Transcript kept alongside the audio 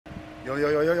Yo,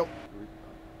 yo, yo, yo, yo.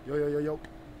 Yo, yo, yo, yo.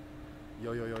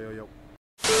 Yo, yo, yo, yo, yo.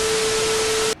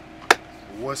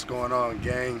 What's going on,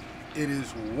 gang? It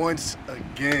is once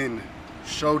again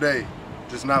show day,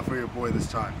 just not for your boy this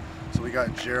time. So we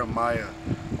got Jeremiah,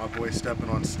 my boy, stepping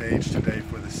on stage today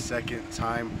for the second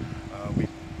time. We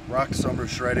rocked summer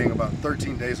shredding about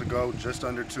 13 days ago, just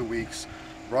under 2 weeks.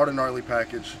 Brought a gnarly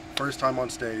package, first time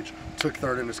on stage, took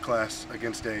third in his class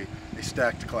against a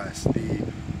stacked class.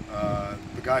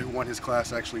 The guy who won his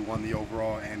class actually won the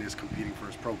overall and is competing for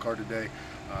his pro card today.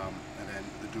 And then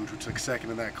the dude who took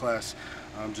second in that class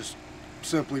just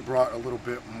simply brought a little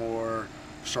bit more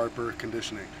sharper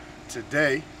conditioning.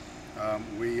 Today,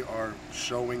 we are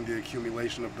showing the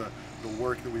accumulation of the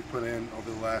work that we've put in over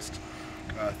the last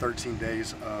 13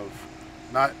 days of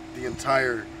not the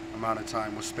entire amount of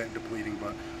time was spent depleting,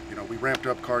 but you know, we ramped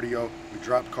up cardio, we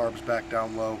dropped carbs back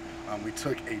down low. We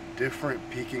took a different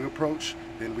peaking approach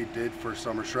than we did for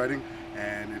summer shredding,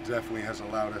 and it definitely has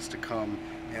allowed us to come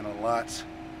in a lot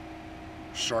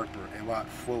sharper, a lot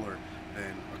fuller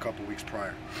than a couple weeks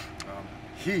prior.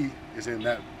 He is in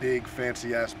that big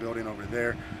fancy ass building over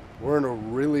there. We're in a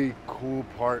really cool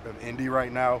part of Indy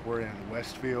right now. We're in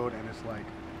Westfield, and it's like,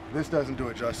 this doesn't do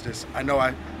it justice. I know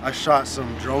I shot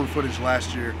some drone footage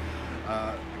last year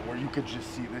where you could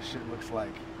just see this shit looks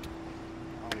like,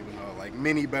 I don't even know, like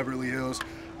mini Beverly Hills.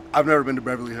 I've never been to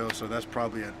Beverly Hills, so that's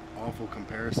probably an awful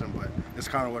comparison, but it's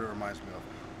kind of what it reminds me of.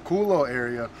 Cool little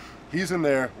area. He's in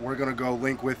there. We're gonna go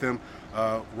link with him,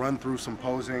 run through some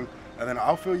posing, and then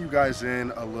I'll fill you guys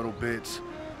in a little bit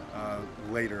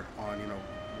later on, you know,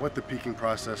 what the peaking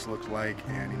process looks like,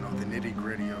 and you know, the nitty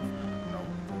gritty of, you know,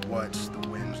 the what's, the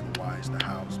wins, the whys, the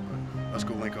hows. But let's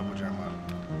go link up with Jeremiah.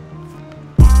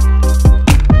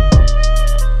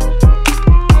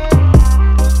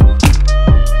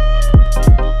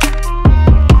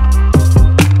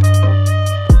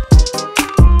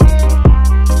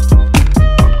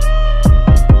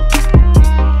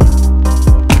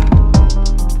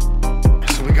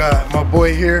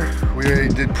 Boy here, we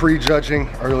did pre-judging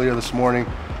earlier this morning,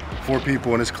 4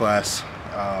 people in his class,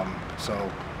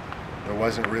 so there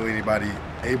wasn't really anybody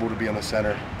able to be on the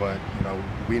center, but you know,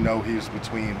 we know he's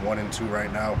between 1 and 2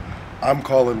 right now. I'm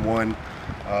calling 1.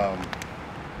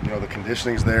 You know, the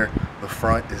conditioning's there, the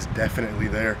front is definitely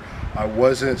there. I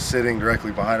wasn't sitting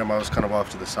directly behind him, I was kind of off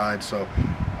to the side, so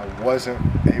I wasn't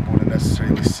able to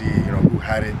necessarily see, you know, who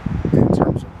had it in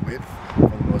terms of width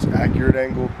from the most accurate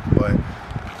angle, but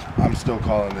I'm still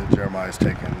calling that Jeremiah's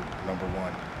taking number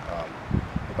 1.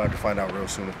 We're about to find out real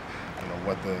soon, you know,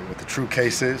 what the true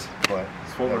case is. But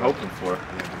that's what we're hoping for.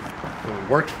 Yeah, what we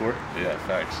worked for. Yeah,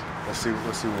 facts. Let's see what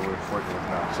we're working with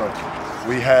now. So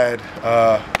we had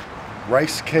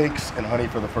rice cakes and honey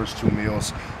for the first 2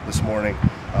 meals this morning,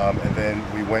 and then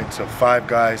we went to Five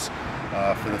Guys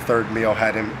for the 3rd meal.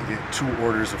 Had him get 2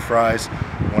 orders of fries.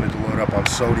 Wanted to load up on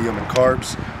sodium and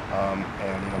carbs,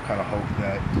 and you know, kind of hope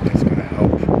that it's going to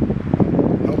help him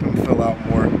fill out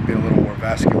more, be a little more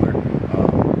vascular,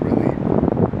 really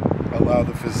allow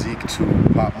the physique to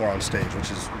pop more on stage, which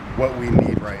is what we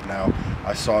need right now.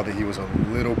 I saw that he was a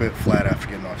little bit flat after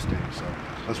getting off stage, so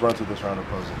let's run through this round of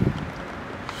posing.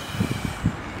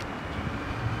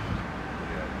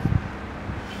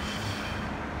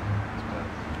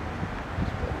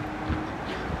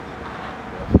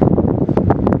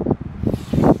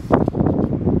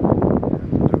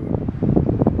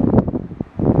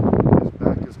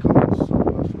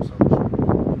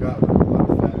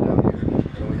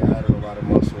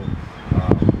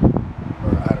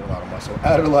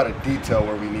 Added a lot of detail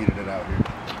where we needed it out here.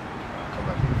 Come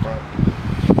back to the front.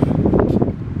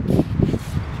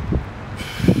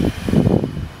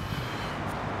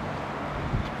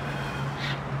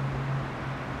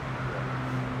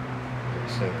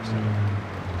 Stay there, stay there.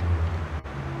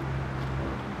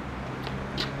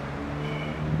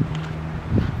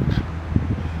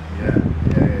 Yeah.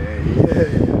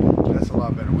 That's a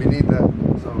lot better. We need that.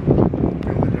 So,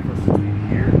 feel the difference between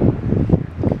here.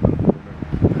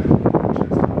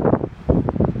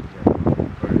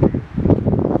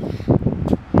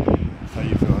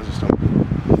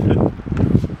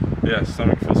 Yeah,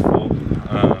 stomach feels full.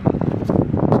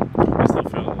 I still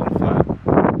feel a little flat.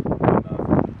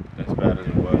 Not as bad as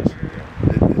it was.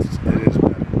 It is better.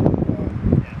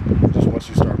 Just once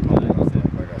you start pumping up,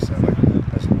 like I said, like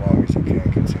as long as you can,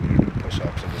 continue to do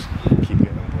push-ups and just keep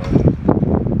getting them blood.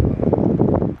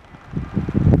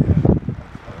 Yeah,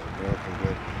 looking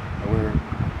good.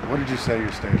 What did you say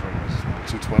your stage rate was?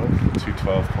 212?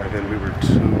 212. And then I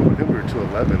think we were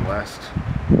 211 last.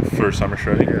 For summer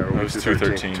shredding? Yeah, it was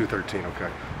 213. 213, okay.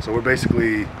 So we're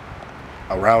basically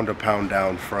around a pound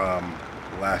down from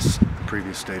last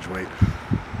previous stage weight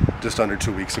just under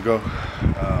 2 weeks ago.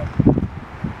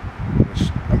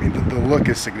 Which, I mean, the look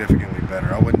is significantly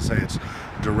better. I wouldn't say it's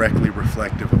directly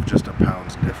reflective of just a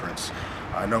pound's difference.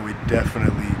 I know we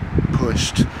definitely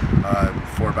pushed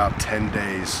for about 10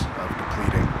 days of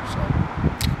depleting. So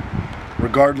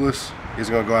regardless, he's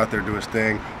gonna go out there, do his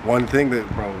thing. One thing that,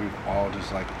 bro, we've all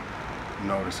just like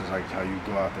noticed is like how you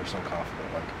go out there so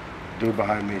confident. Like, dude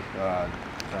behind me that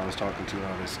I was talking to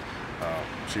noticed.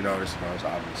 She noticed, and I was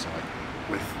obvious. So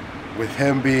like with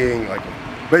him being like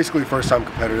basically first-time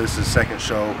competitor, this is his second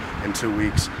show in 2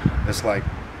 weeks. It's like,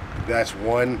 that's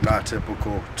one, not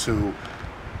typical. Two,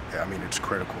 I mean, it's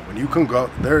critical. When you can go,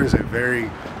 there is a very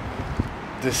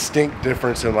distinct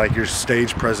difference in like your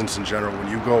stage presence in general when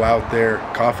you go out there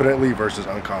confidently versus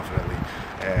unconfidently,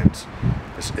 and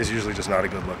it's usually just not a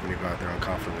good look when you go out there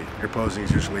unconfidently. Your posing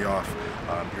is usually off.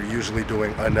 You're usually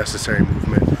doing unnecessary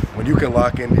movement. When you can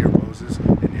lock into your poses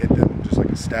and hit them just like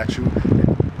a statue,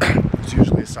 it's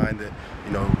usually a sign that,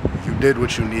 you know, you did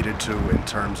what you needed to in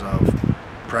terms of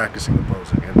practicing the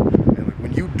posing. And like,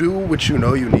 when you do what you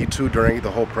know you need to during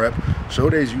the whole prep, show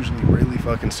day is usually really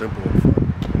fucking simple and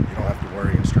fun. You don't have to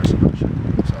worry and stress about shit.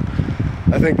 So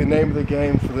I think the name of the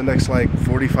game for the next like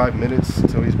 45 minutes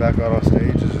until he's back out on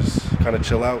stage is just kind of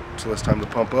chill out until it's time to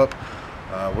pump up.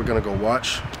 We're gonna go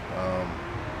watch.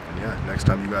 And yeah, next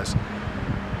time you guys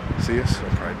see us, it'll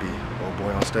probably be old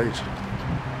boy on stage.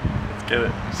 Let's get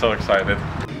it. So excited.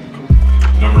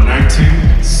 Number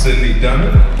 19, Sydney Dunn.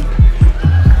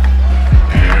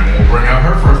 And we'll bring out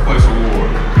her first place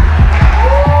award.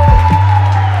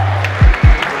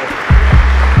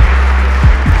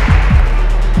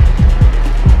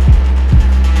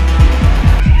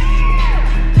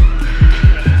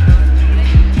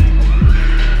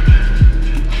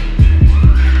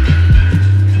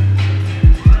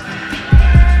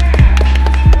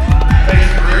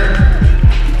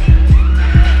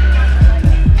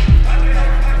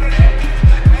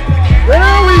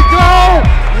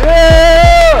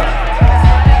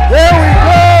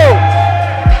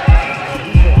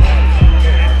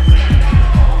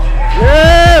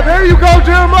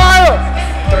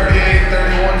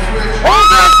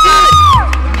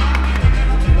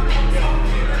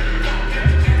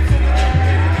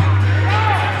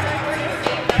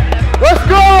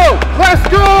 Let's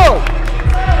go!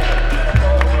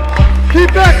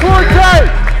 Keep that core tight!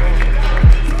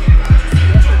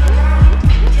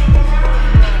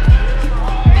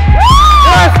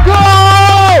 Let's go!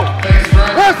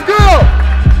 Let's go!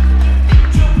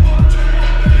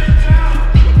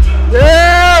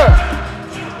 Yeah!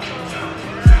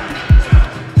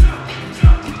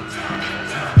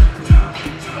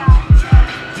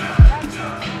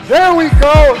 There we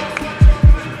go!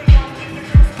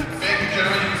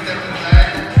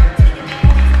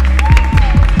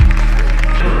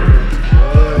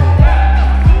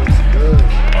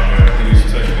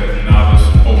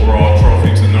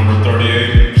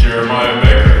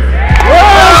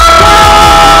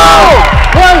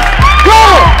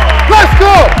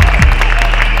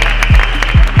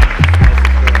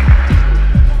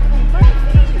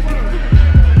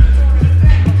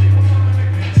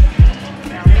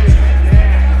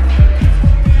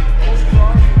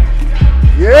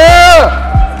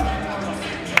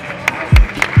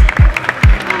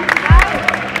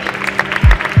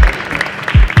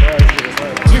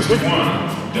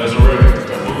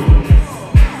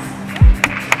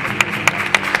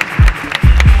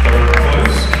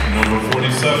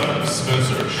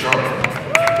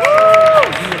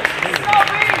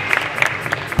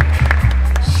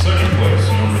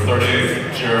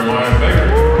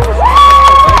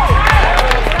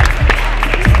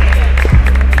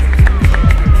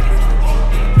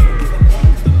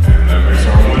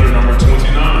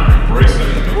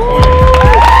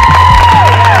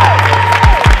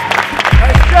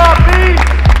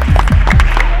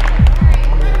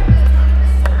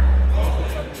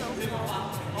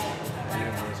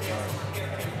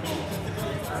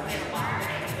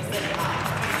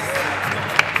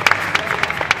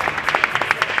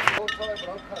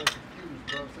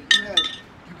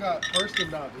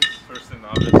 First in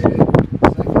novice,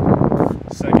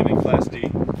 second in class D,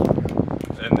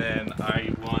 and then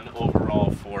I won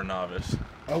overall for novice.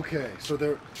 Okay, so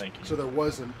there. Thank you. So there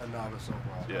wasn't a novice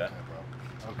overall. Yeah. Okay,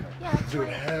 bro. Okay. Yeah, Dude,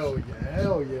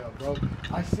 hell yeah, bro.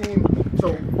 I seen.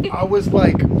 So I was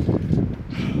like, so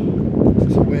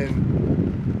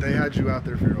when they had you out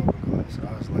there for your open class,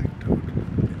 I was like, dude.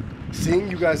 Seeing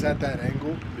you guys at that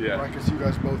angle, yeah, where I could see you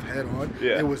guys both head on,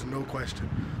 yeah, it was no question.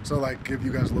 So like, give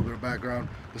you guys a little bit of background.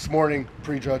 This morning,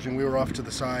 pre-judging, we were off to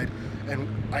the side, and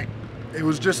it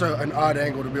was just an odd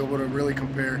angle to be able to really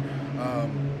compare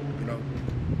You know,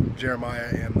 Jeremiah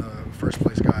and the first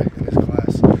place guy in his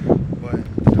class. But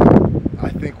I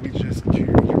think you're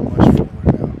much fuller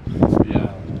now.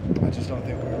 Yeah. I just don't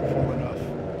think we were full enough.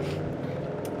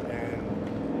 And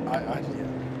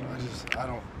I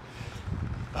don't.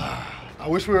 I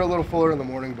wish we were a little fuller in the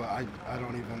morning, but I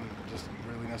don't even just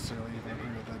really necessarily even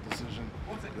agree with that decision.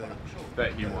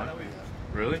 That you won?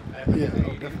 Really? Yeah,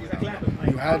 no,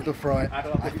 definitely. You had the front.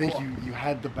 I think you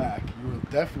had the back. You were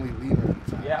definitely leaner at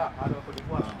the time. Yeah, I don't think it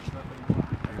was.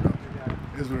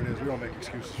 It is what it is. We don't make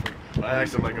excuses for it. I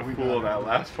acted like a fool in that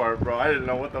last part, bro. I didn't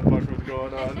know what the fuck was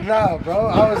going on. Nah, bro.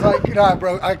 I was like, nah,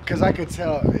 bro. Because I could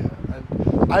tell.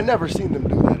 I never seen them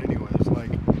do that anyways.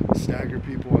 Like, stagger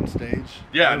people on stage.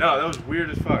 Yeah, no, that was weird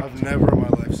as fuck. I've never in my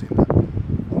life seen that.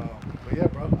 But yeah,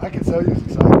 bro. I can tell you was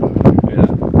excited about it. Yeah.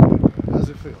 How does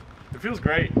it feel? It feels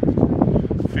great.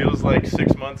 It feels like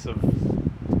 6 months of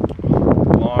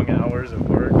long hours of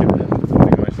work and then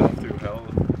putting myself through hell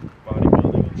with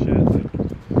bodybuilding and shit. Like,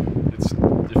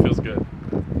 it feels good.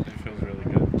 It feels really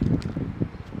good.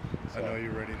 So, I know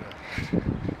you're ready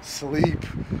to sleep,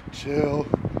 chill,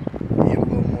 eat a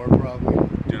little more probably.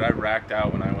 Dude, I racked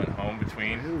out when I went home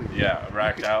between. Really? Yeah, I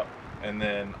racked out. And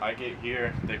then I get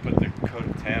here, they put the coat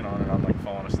of 10 on and I'm like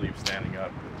falling asleep standing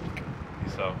up.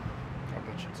 So I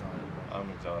bet you're tired. I'm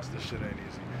exhausted. This shit ain't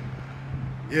easy.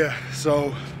 Yeah,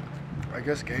 so I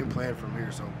guess game plan from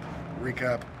here. So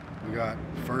recap, we got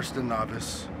first in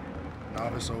novice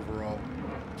overall,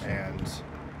 and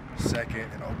second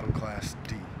in open class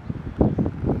D.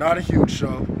 Not a huge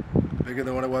show, bigger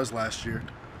than what it was last year,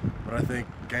 but I think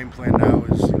game plan now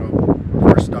is, you know,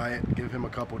 first diet, give him a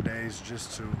couple days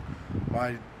just to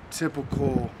my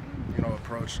typical, you know,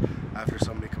 approach after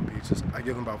somebody competes is I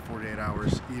give them about 48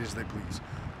 hours, eat as they please.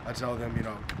 I tell them, you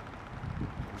know,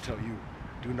 I tell you,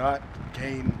 do not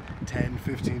gain 10,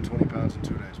 15, 20 pounds in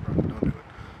 2 days, bro. Don't do it.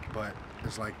 But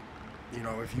it's like, you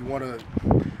know, if you want to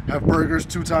have burgers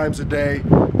 2 times a day,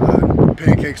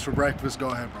 pancakes for breakfast, go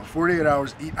ahead, bro. 48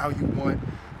 hours, eat how you want,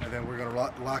 and then we're going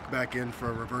to lock back in for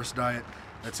a reverse diet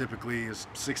that typically is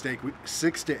 6 to 8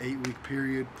 week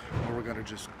period where we're going to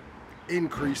just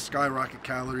skyrocket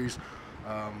calories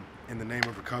in the name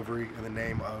of recovery, in the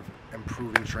name of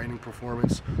improving training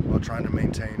performance while trying to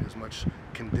maintain as much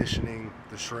conditioning,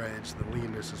 the shreds, the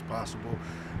leanness as possible.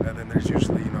 And then there's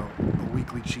usually, you know, a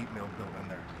weekly cheat meal built in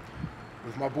there.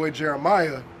 With my boy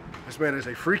Jeremiah, this man has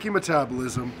a freaky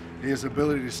metabolism. He has the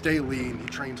ability to stay lean. He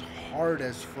trains hard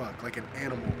as fuck, like an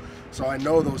animal. So I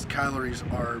know those calories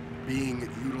are being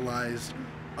utilized,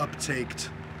 uptaked.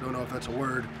 Don't know if that's a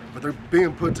word, but they're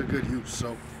being put to good use.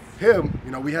 So him,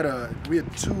 you know, we had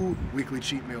 2 weekly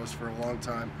cheat meals for a long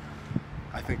time.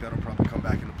 I think that'll probably come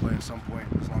back into play at some point,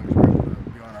 as long as we're able to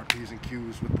be on our P's and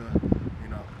Q's with the, you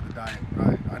know, the diet.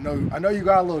 Right? I know you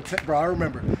got a little tip, bro. I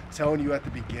remember telling you at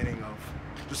the beginning of,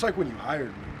 just like when you hired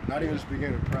me, not even just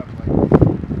beginning of prep, like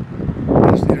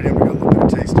I just needed him to get a little bit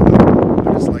of taste of it.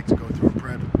 I just like to go through a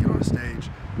prep, get on a stage.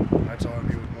 I told him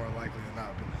he was more likely than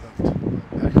not been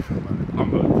hooked. How do you feel about it? I'm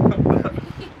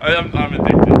hooked. I'm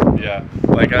addicted. Yeah.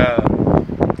 Like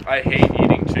I hate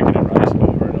eating chicken and rice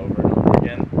over and over and over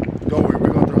again. Don't worry,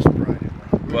 we're gonna throw some pride in,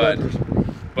 bro.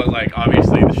 But like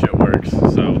obviously the shit works.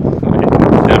 So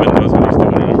like, Devon knows what he's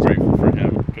doing, and I'm grateful for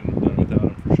him. Couldn't have done it without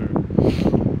him for sure.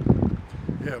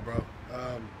 Yeah, bro.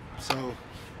 So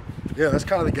yeah, that's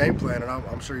kind of the game plan, and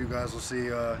I'm sure you guys will see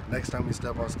next time we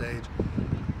step on stage.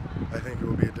 I think it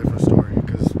will be a different story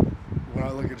because when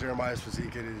I look at Jeremiah's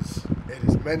physique, it is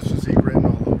men's physique written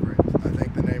all over it. I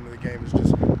think the name of the game is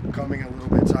just coming a little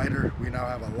bit tighter. We now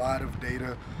have a lot of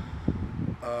data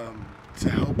to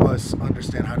help us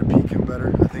understand how to peak him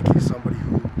better. I think he's somebody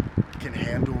who can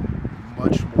handle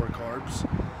much more carbs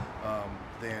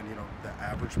than, you know, the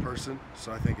average person.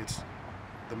 So I think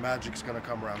the magic's going to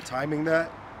come around timing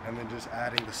that and then just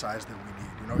adding the size that we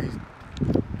need. You know, he's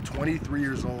 23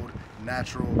 years old,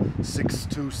 natural,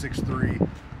 6'2", 6'3",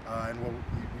 and we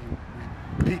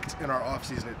peaked in our off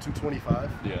season at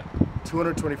 225. Yeah.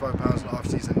 225 pounds in off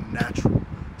season, natural,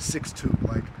 6'2".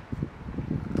 Like,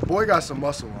 the boy got some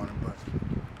muscle on him, but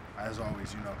as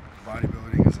always, you know,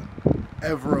 bodybuilding is an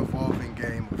ever evolving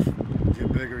game of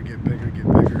get bigger, get bigger, get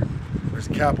bigger. There's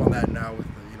a cap on that now with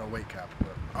the, you know, weight cap,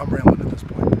 but I'm rambling at this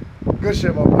point. Good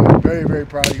shit, my boy. Very, very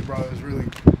proud of you, bro. It was really,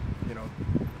 you know,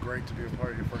 great to be a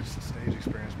part of your first stage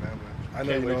experience, man. But I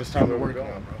know you know it's time to work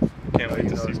now, bro. Can't wait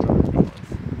to see where it's going.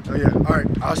 Oh yeah. All right.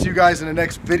 I'll see you guys in the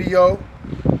next video.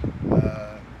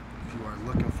 If you are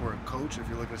looking for a coach, if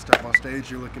you're looking to step on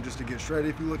stage, you're looking just to get shredded,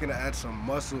 if you're looking to add some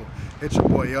muscle, hit your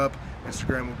boy up.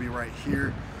 Instagram will be right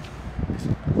here.